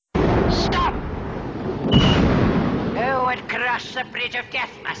cross the bridge of death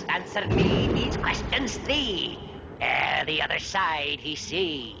must answer me these questions three. Ere the other side he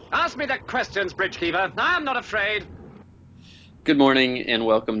see. Ask me the questions, Bridgekeeper. I am not afraid. Good morning and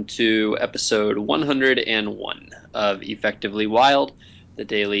welcome to episode 101 of Effectively Wild, the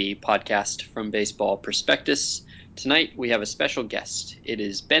daily podcast from Baseball Prospectus. Tonight we have a special guest. It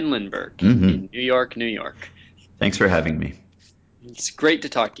is Ben Lindbergh in New York, New York. Thanks for having me. It's great to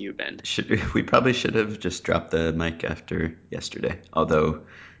talk to you, Ben. We probably should have just dropped the mic after yesterday, although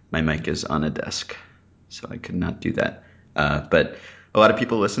my mic is on a desk, so I could not do that. But a lot of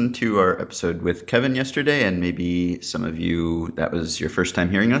people listened to our episode with Kevin yesterday, and maybe some of you, that was your first time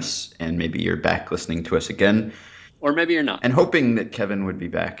hearing us, and maybe you're back listening to us again. Or maybe you're not. And hoping that Kevin would be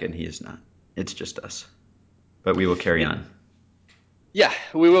back, and he is not. It's just us. But we will carry on. Yeah,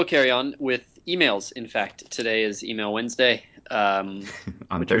 we will carry on with emails. In fact, today is Email Wednesday, on which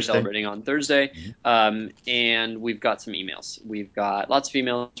Thursday. we're celebrating on Thursday. Mm-hmm. And we've got some emails. We've got lots of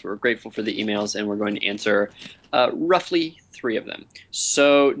emails. We're grateful for the emails, and we're going to answer roughly 3 of them.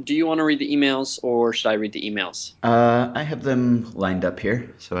 So do you want to read the emails, or should I read the emails? I have them lined up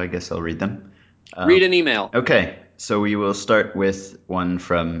here, so I guess I'll read them. Read an email. Okay, so we will start with one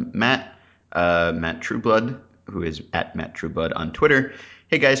from Matt Trueblood, who is at Matt Trueblood on Twitter.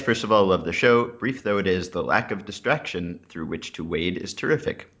 Hey guys, first of all, love the show. Brief though it is, the lack of distraction through which to wade is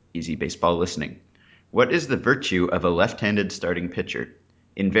terrific. Easy baseball listening. What is the virtue of a left-handed starting pitcher?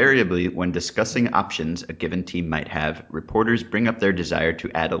 Invariably, when discussing options a given team might have, reporters bring up their desire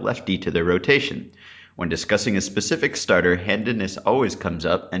to add a lefty to their rotation. When discussing a specific starter, handedness always comes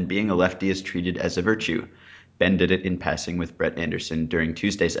up, and being a lefty is treated as a virtue. Ben did it in passing with Brett Anderson during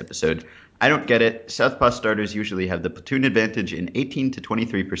Tuesday's episode. I don't get it. Southpaw starters usually have the platoon advantage in 18 to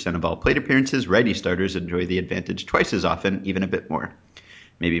 23% of all plate appearances. Righty starters enjoy the advantage twice as often, even a bit more.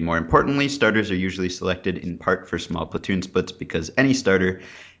 Maybe more importantly, starters are usually selected in part for small platoon splits because any starter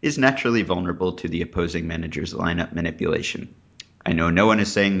is naturally vulnerable to the opposing manager's lineup manipulation. I know no one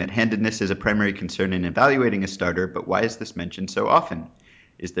is saying that handedness is a primary concern in evaluating a starter, but why is this mentioned so often?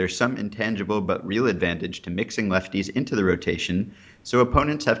 Is there some intangible but real advantage to mixing lefties into the rotation so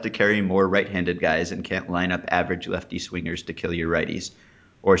opponents have to carry more right-handed guys and can't line up average lefty swingers to kill your righties?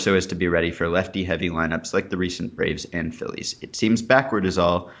 Or so as to be ready for lefty-heavy lineups like the recent Braves and Phillies? It seems backward is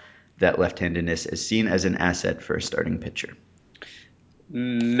all that left-handedness is seen as an asset for a starting pitcher.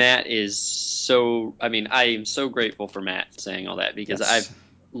 Matt is so, I am so grateful for Matt saying all that because Yes. I've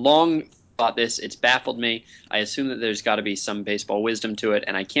long thought this. It's baffled me. I assume that there's got to be some baseball wisdom to it,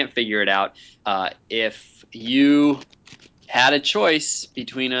 and I can't figure it out. If you had a choice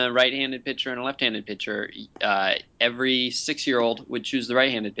between a right-handed pitcher and a left-handed pitcher, every 6-year-old would choose the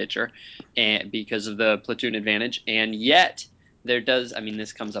right-handed pitcher and because of the platoon advantage, and yet there does,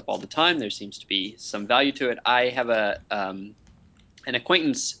 this comes up all the time. There seems to be some value to it. I have an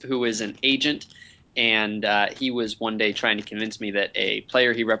acquaintance who is an agent, and he was one day trying to convince me that a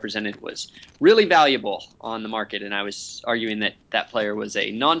player he represented was really valuable on the market, and I was arguing that that player was a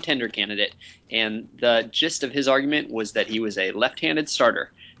non-tender candidate, and the gist of his argument was that he was a left-handed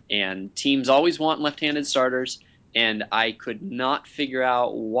starter, and teams always want left-handed starters, and I could not figure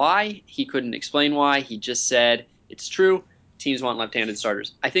out why. He couldn't explain why. He just said, it's true, teams want left-handed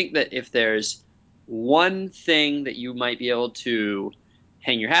starters. I think that if there's one thing that you might be able to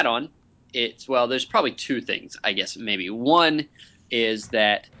hang your hat on, there's probably 2 things, I guess, maybe. One is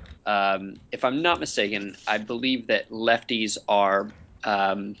that, if I'm not mistaken, I believe that lefties are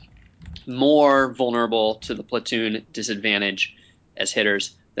more vulnerable to the platoon disadvantage as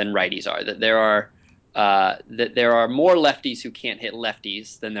hitters than righties are. That there are more lefties who can't hit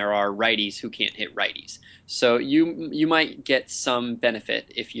lefties than there are righties who can't hit righties. So you might get some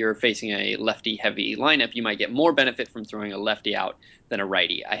benefit if you're facing a lefty-heavy lineup. You might get more benefit from throwing a lefty out than a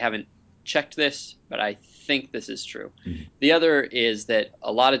righty. I haven't checked this, but I think this is true. Mm-hmm. The other is that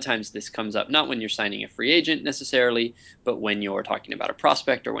a lot of times this comes up not when you're signing a free agent necessarily, but when you're talking about a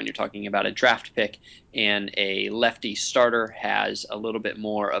prospect or when you're talking about a draft pick, and a lefty starter has a little bit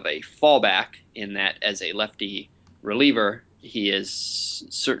more of a fallback in that as a lefty reliever, he is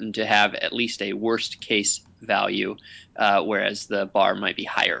certain to have at least a worst case value, whereas the bar might be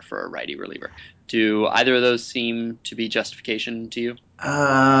higher for a righty reliever. Do either of those seem to be justification to you?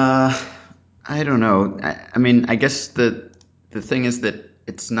 I don't know. I guess the thing is that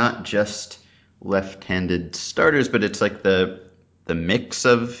it's not just left-handed starters, but it's like the mix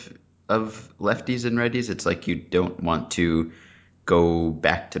of lefties and righties. It's like you don't want to go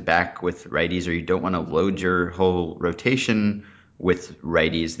back to back with righties, or you don't want to load your whole rotation with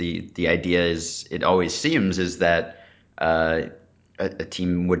righties. The idea is, it always seems, is that a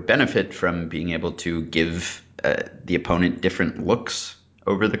team would benefit from being able to give the opponent different looks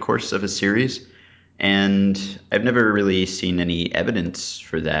over the course of a series. And I've never really seen any evidence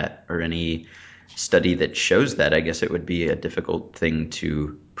for that or any study that shows that. I guess it would be a difficult thing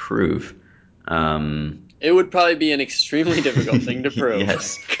to prove. It would probably be an extremely difficult thing to prove.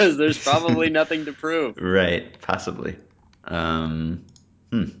 Yes. Because there's probably nothing to prove. Right, possibly.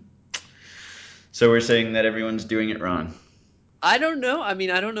 So we're saying that everyone's doing it wrong. I don't know. I mean,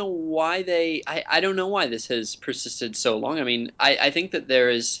 I don't know why I don't know why this has persisted so long. I mean, I think that there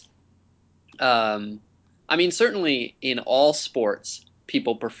is, I mean, certainly in all sports,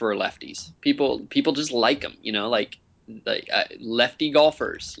 people prefer lefties. People just like them, you know, like lefty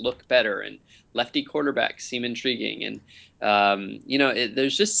golfers look better, and lefty quarterbacks seem intriguing, and you know,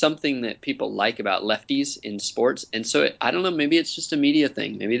 there's just something that people like about lefties in sports, and so I don't know. Maybe it's just a media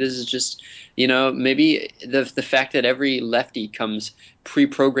thing. Maybe this is just, you know, maybe the fact that every lefty comes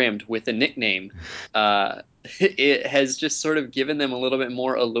pre-programmed with a nickname. It has just sort of given them a little bit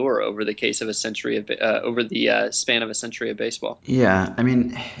more allure over the case of a century of over the span of a century of baseball. Yeah, I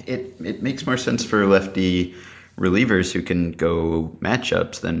mean, it makes more sense for lefty relievers who can go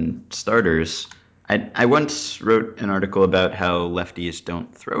matchups than starters. I once wrote an article about how lefties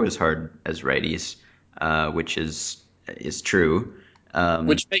don't throw as hard as righties, which is true.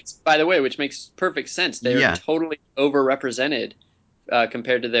 Which makes, by the way, which makes perfect sense. They are Yeah. totally overrepresented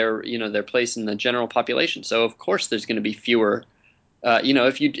compared to their, you know, their place in the general population. So of course there's going to be fewer. You know,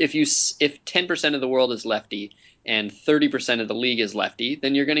 if 10% of the world is lefty and 30% of the league is lefty,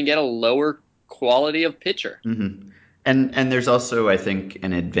 then you're going to get a lower quality of pitcher. hmm And there's also, I think,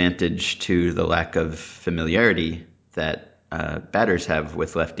 an advantage to the lack of familiarity that batters have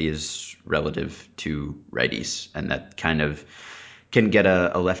with lefties relative to righties, and that kind of can get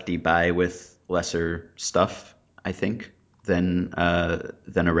a lefty by with lesser stuff, I think, than a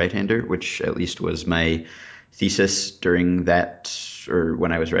right-hander, which at least was my thesis during that, or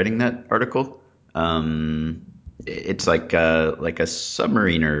when I was writing that article. It's like a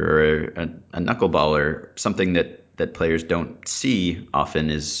submariner or a knuckleballer, something that players don't see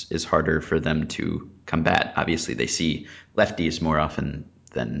often is harder for them to combat. Obviously, they see lefties more often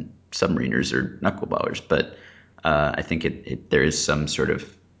than submariners or knuckleballers, but I think there is some sort of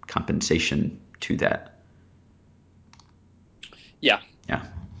compensation to that. Yeah. Yeah.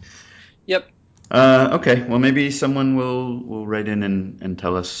 Yep. Okay. Well, maybe someone will write in and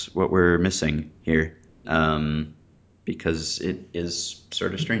tell us what we're missing here, because it is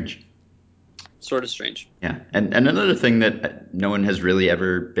sort of strange. Sort of strange. Yeah. And another thing that no one has really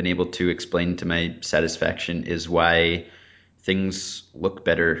ever been able to explain to my satisfaction is why things look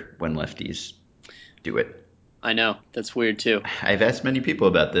better when lefties do it. I know. That's weird too. I've asked many people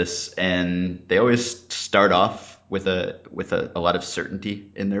about this, and they always start off with a lot of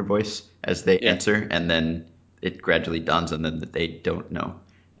certainty in their voice as they Yeah. answer, and then it gradually dawns on them that they don't know.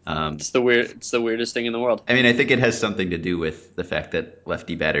 It's the weirdest thing in the world. I mean, I think it has something to do with the fact that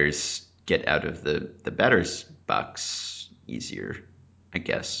lefty batters get out of the batter's box easier, I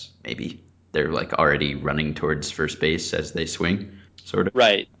guess. Maybe they're like already running towards first base as they swing, sort of.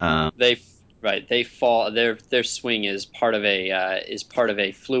 Right. Um, They right. They fall. Their swing is part of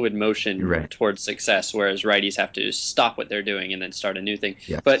a fluid motion right. towards success, whereas righties have to stop what they're doing and then start a new thing.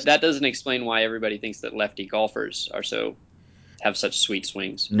 But Yes. that doesn't explain why everybody thinks that lefty golfers have such sweet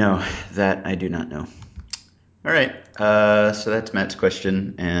swings. No, that I do not know. All right. So that's Matt's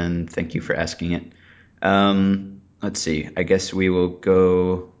question, and thank you for asking it. Let's see. I guess we will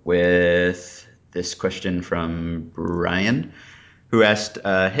go with this question from Brian, who asked,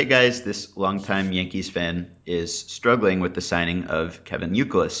 "Hey guys, this longtime Yankees fan is struggling with the signing of Kevin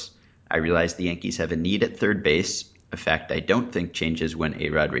Youkilis. I realize the Yankees have a need at third base, a fact I don't think changes when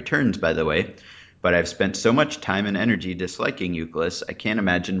A-Rod returns, by the way. But I've spent so much time and energy disliking Youkilis, I can't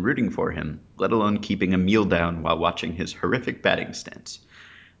imagine rooting for him, let alone keeping a meal down while watching his horrific batting stance.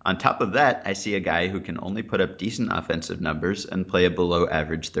 On top of that, I see a guy who can only put up decent offensive numbers and play a below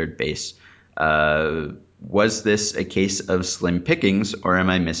average third base. Was this a case of slim pickings, or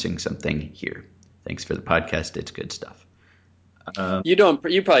am I missing something here? Thanks for the podcast. It's good stuff." You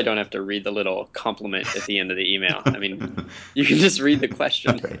probably don't have to read the little compliment at the end of the email. I mean, you can just read the All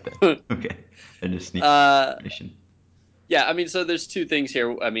question. right, then. Okay. I just need uh, information. Yeah, I mean, so there's two things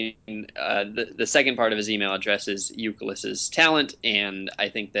here. I mean, the second part of his email addresses Euclid's talent, and I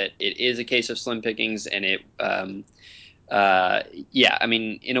think that it is a case of slim pickings, and yeah, I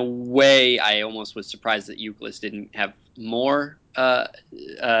mean, in a way, I almost was surprised that Euclid didn't have more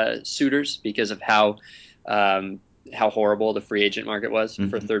suitors because of how horrible the free agent market was for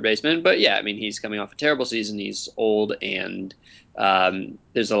Mhm. third baseman. But yeah, I mean, he's coming off a terrible season. He's old and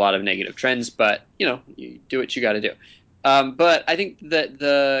There's a lot of negative trends, but you do what you got to do. But I think that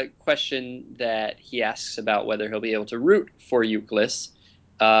the question that he asks about whether he'll be able to root for Euclid,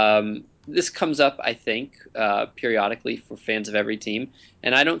 this comes up, I think, periodically for fans of every team,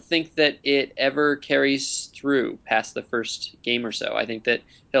 and I don't think that it ever carries through past the first game or so. I think that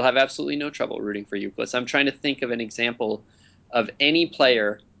he'll have absolutely no trouble rooting for Euclid. I'm trying to think of an example of any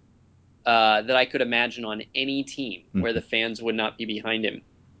player that I could imagine on any team where the fans would not be behind him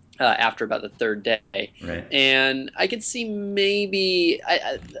after about the third day. Right. And I could see maybe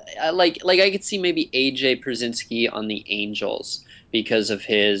I could see maybe AJ Przinsky on the Angels because of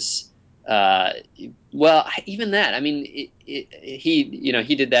his well, even that. I mean,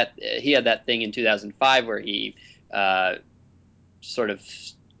 he did that. He had that thing in 2005 where he sort of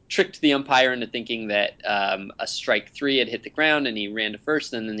tricked the umpire into thinking that a strike three had hit the ground and he ran to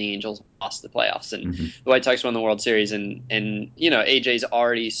first, and then the Angels lost the playoffs and the White Sox won the World Series. And AJ's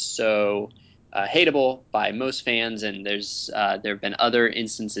already so hateable by most fans, and there have been other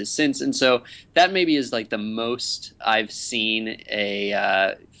instances since, and so that maybe is like the most I've seen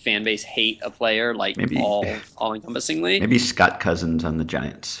a fan base hate a player like Maybe all encompassingly. maybe Scott Cousins on the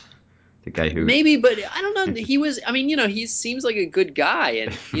Giants, the guy who Maybe, but I don't know. He was. I mean, he seems like a good guy,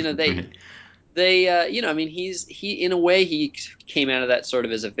 and right. I mean, he in a way he came out of that sort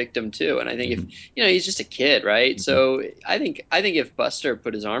of as a victim too. And I think if he's just a kid, right? So I think if Buster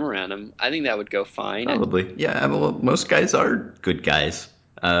put his arm around him, I think that would go fine. Probably, yeah. Well, most guys are good guys,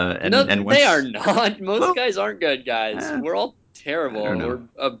 No, and they are once, not. Most well, guys aren't good guys. eh, We're all I don't terrible. know. We're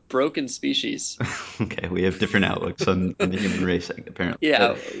a broken species. Okay, we have different outlooks on the human race, apparently.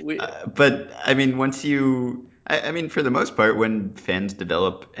 Yeah, we. But I mean, I mean, for the most part, when fans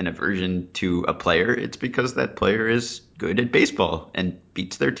develop an aversion to a player, it's because that player is good at baseball and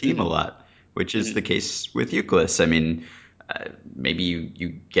beats their team a Mhm, lot, which is the mhm. case with Euclid. I mean, maybe you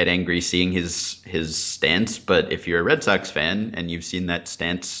get angry seeing his stance, but if you're a Red Sox fan and you've seen that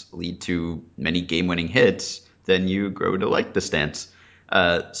stance lead to many game-winning hits, then you grow to like the stance.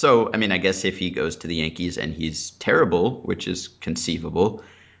 So, I mean, I guess if he goes to the Yankees and he's terrible, which is conceivable,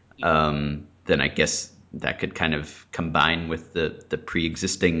 then I guess that could kind of combine with the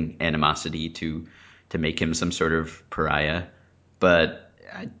pre-existing animosity to make him some sort of pariah. But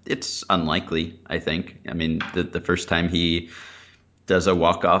it's unlikely, I think. I mean, the first time he does a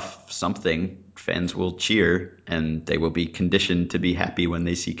walk-off something, fans will cheer, and they will be conditioned to be happy when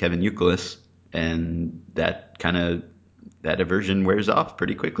they see Kevin Youkilis, and that aversion wears off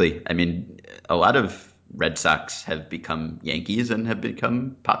pretty quickly. I mean, a lot of Red Sox have become Yankees and have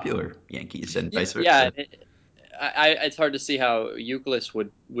become popular Yankees, and vice Yeah, versa. it's hard to see how Euclid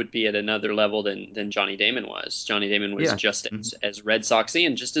would be at another level than Johnny Damon was. Johnny Damon was Yeah. just as Red Soxy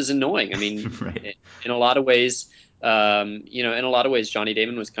and just as annoying. I mean, Right. in a lot of ways, in a lot of ways, Johnny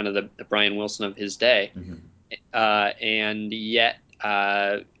Damon was kind of the Brian Wilson of his day, and yet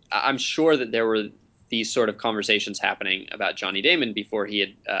I'm sure that there were these sort of conversations happening about Johnny Damon before he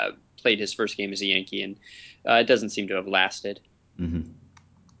had played his first game as a Yankee, and it doesn't seem to have lasted.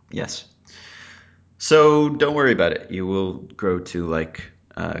 Yes. So don't worry about it. You will grow to like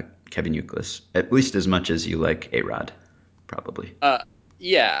Kevin Youkilis at least as much as you like A Rod, probably.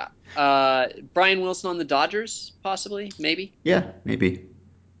 Yeah. Brian Wilson on the Dodgers, possibly, maybe. Yeah, maybe.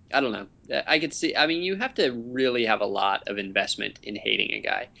 I don't know. I could see. I mean, you have to really have a lot of investment in hating a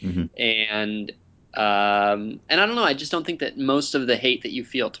guy, and and I don't know. I just don't think that most of the hate that you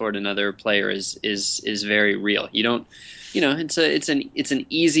feel toward another player is very real. You don't, it's an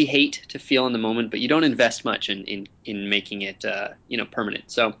easy hate to feel in the moment, but you don't invest much in making it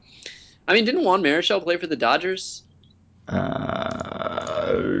permanent. So, I mean, didn't Juan Marichal play for the Dodgers?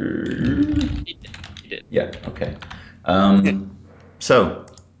 Uh, He did. He did. yeah, okay. So,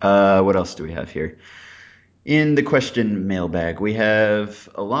 what else do we have here? In the question mailbag, we have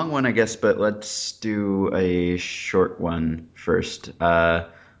a long one, I guess, but let's do a short one first.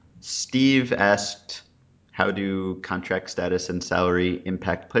 Steve asked, how do contract status and salary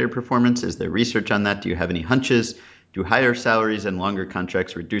impact player performance? Is there research on that? Do you have any hunches? Do higher salaries and longer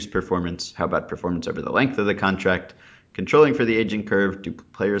contracts reduce performance? How about performance over the length of the contract? Controlling for the aging curve, do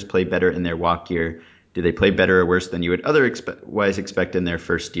players play better in their walk year? Do they play better or worse than you would otherwise expect in their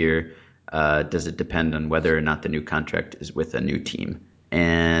first year? Does it depend on whether or not the new contract is with a new team?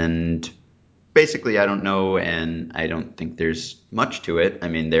 And basically, I don't know, and I don't think there's much to it. I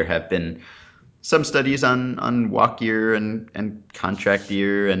mean, there have been some studies on walk year and contract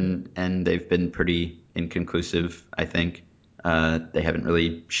year, and they've been pretty inconclusive, I think. They haven't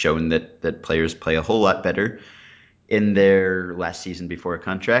really shown that players play a whole lot better in their last season before a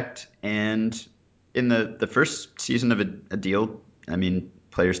contract. And in the first season of a deal, I mean,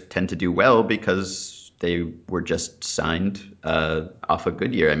 players tend to do well because they were just signed off a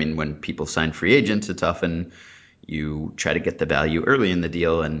good year. I mean, when people sign free agents, it's often you try to get the value early in the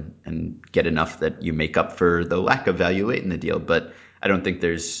deal and get enough that you make up for the lack of value late in the deal. But I don't think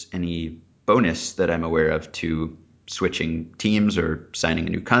there's any bonus that I'm aware of to switching teams or signing a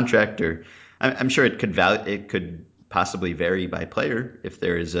new contract. Or I'm sure it could possibly vary by player. If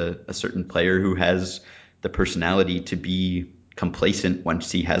there is a certain player who has the personality to be complacent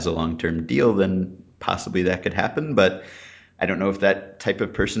once he has a long-term deal, then possibly that could happen. But I don't know if that type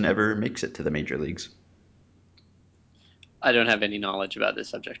of person ever makes it to the major leagues. I don't have any knowledge about this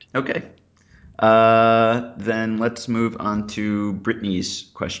subject. Okay. Then let's move on to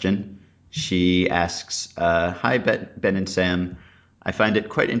Brittany's question. She asks, Hi, Ben and Sam. I find it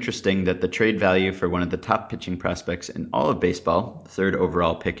quite interesting that the trade value for one of the top pitching prospects in all of baseball, the third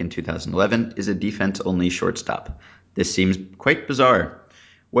overall pick in 2011, is a defense-only shortstop. This seems quite bizarre.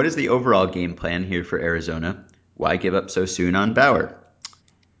 What is the overall game plan here for Arizona? Why give up so soon on Bauer?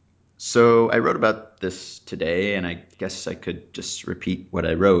 So I wrote about this today, and I guess I could just repeat what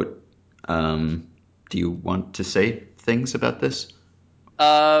I wrote. Do you want to say things about this?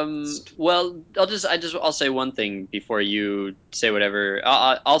 Well, I'll say one thing before you say whatever.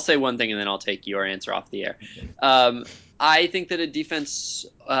 I'll say one thing and then I'll take your answer off the air. Um, I think that a defense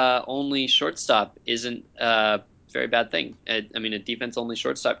only shortstop isn't a very bad thing. I mean, a defense only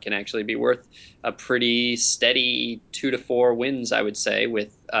shortstop can actually be worth a pretty steady 2 to 4 wins, I would say,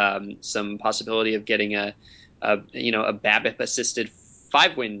 with some possibility of getting a BABIP assisted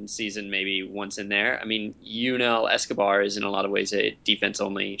 5 win season maybe once in there. I mean, Escobar is in a lot of ways a defense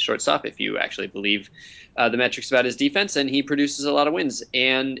only shortstop if you actually believe the metrics about his defense, and he produces a lot of wins.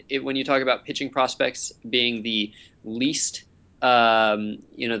 And when you talk about pitching prospects being the least, the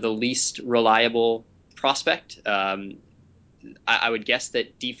least reliable prospect, I would guess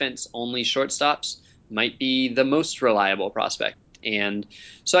that defense only shortstops might be the most reliable prospect. And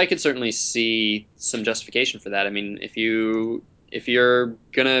so I could certainly see some justification for that. I mean, if you're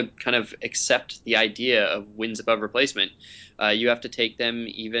gonna kind of accept the idea of wins above replacement, you have to take them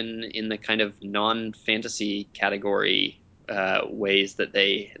even in the kind of non-fantasy category ways that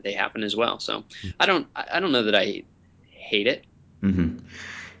they happen as well. So I don't know that I hate it. Hmm.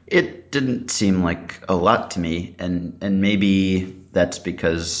 It didn't seem like a lot to me, and maybe that's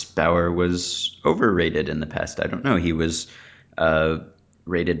because Bauer was overrated in the past. I don't know. He was uh,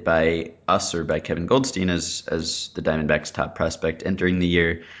 rated by us or by Kevin Goldstein as the Diamondbacks' top prospect entering the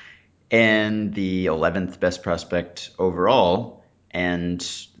year, and the 11th best prospect overall. And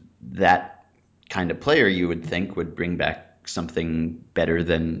that kind of player, you would think, would bring back something better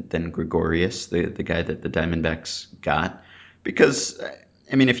than Gregorius, the guy that the Diamondbacks got, because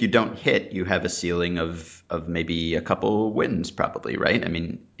I mean, if you don't hit, you have a ceiling of maybe a couple wins, probably, right? I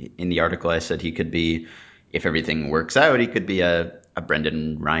mean, in the article I said he could be, if everything works out, he could be a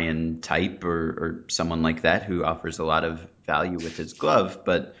Brendan Ryan type or someone like that who offers a lot of value with his glove,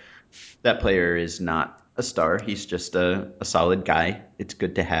 but that player is not a star. He's just a solid guy. It's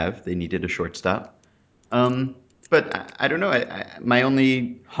good to have. They needed a shortstop. But I don't know. My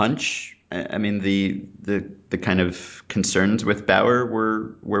only hunch. I mean, the kind of concerns with Bauer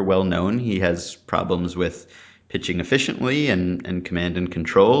were well known. He has problems with pitching efficiently and command and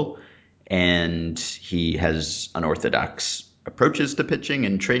control, and he has unorthodox approaches to pitching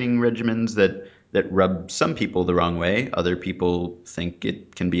and training regimens that rub some people the wrong way. Other people think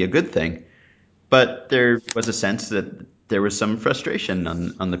it can be a good thing. But there was a sense that there was some frustration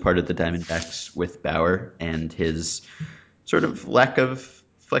on the part of the Diamondbacks with Bauer and his sort of lack of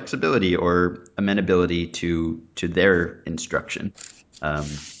flexibility or amenability to their instruction. Um,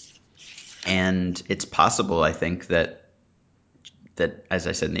 and it's possible, I think, that, as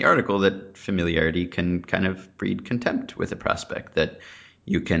I said in the article, that familiarity can kind of breed contempt with a prospect, that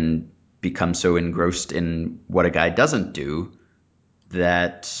you can become so engrossed in what a guy doesn't do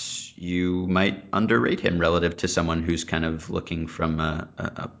that you might underrate him relative to someone who's kind of looking from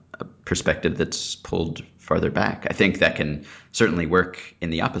a perspective that's pulled farther back. I think that can certainly work in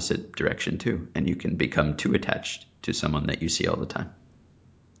the opposite direction too, and you can become too attached to someone that you see all the time.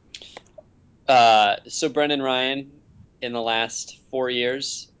 So Brendan Ryan in the last 4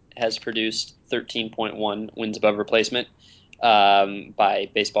 years has produced 13.1 wins above replacement by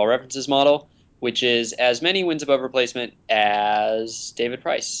Baseball References model, which is as many wins above replacement as David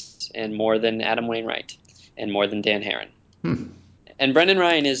Price and more than Adam Wainwright and more than Dan Herron. Hmm. And Brendan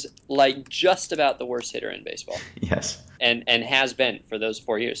Ryan is like just about the worst hitter in baseball. Yes. And has been for those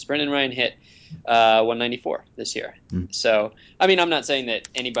 4 years. Brendan Ryan hit 194 this year. So, I mean, I'm not saying that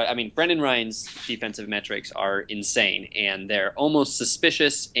anybody. I mean, Brendan Ryan's defensive metrics are insane, and they're almost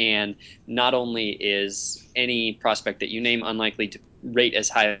suspicious. And not only is any prospect that you name unlikely to rate as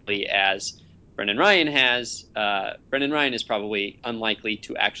highly as Brendan Ryan has, Brendan Ryan is probably unlikely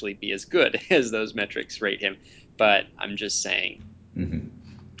to actually be as good as those metrics rate him. But I'm just saying. Mm-hmm.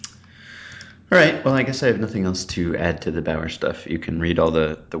 All right. Well, I guess I have nothing else to add to the Bauer stuff. You can read all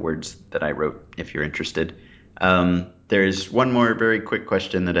the words that I wrote if you're interested. There's one more very quick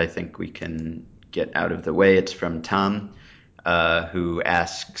question that I think we can get out of the way. It's from Tom, who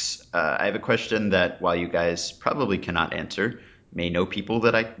asks, I have a question that while you guys probably cannot answer, may know people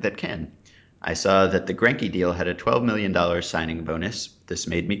that can. I saw that the Greinke deal had a $12 million signing bonus. This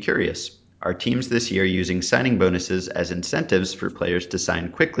made me curious. Are teams this year using signing bonuses as incentives for players to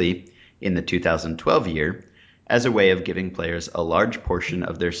sign quickly in the 2012 year as a way of giving players a large portion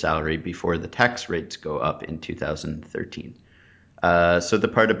of their salary before the tax rates go up in 2013? So the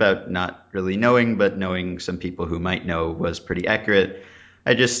part about not really knowing, but knowing some people who might know was pretty accurate.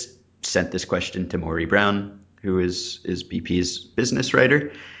 I just sent this question to Maury Brown, who is BP's business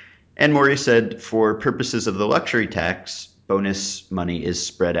writer. And Maury said, for purposes of the luxury tax, bonus money is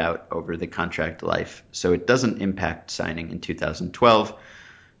spread out over the contract life, so it doesn't impact signing in 2012.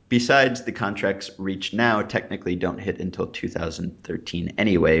 Besides, the contracts reached now technically don't hit until 2013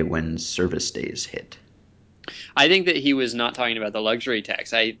 anyway, when service days hit. I think that he was not talking about the luxury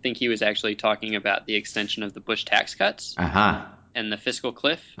tax. I think he was actually talking about the extension of the Bush tax cuts and the fiscal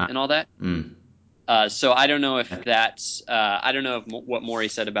cliff and all that. So I don't know if that's I don't know if what Maury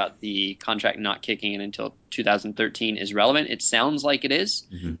said about the contract not kicking in until 2013 is relevant. It sounds like it is,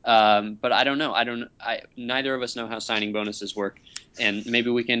 but I don't know. Neither of us know how signing bonuses work, and maybe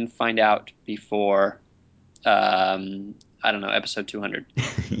we can find out before I don't know, episode 200.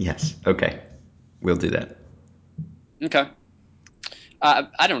 Yes. Okay. We'll do that. Okay.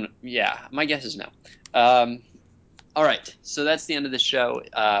 I don't know. Yeah, my guess is no. All right, so that's the end of the show.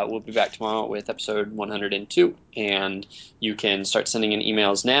 We'll be back tomorrow with episode 102, and you can start sending in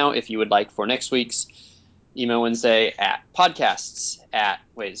emails now if you would like for next week's Email Wednesday at podcasts at,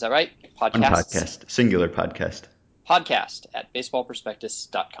 wait, is that right? One podcast, singular podcast. Podcast at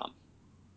baseballprospectus.com.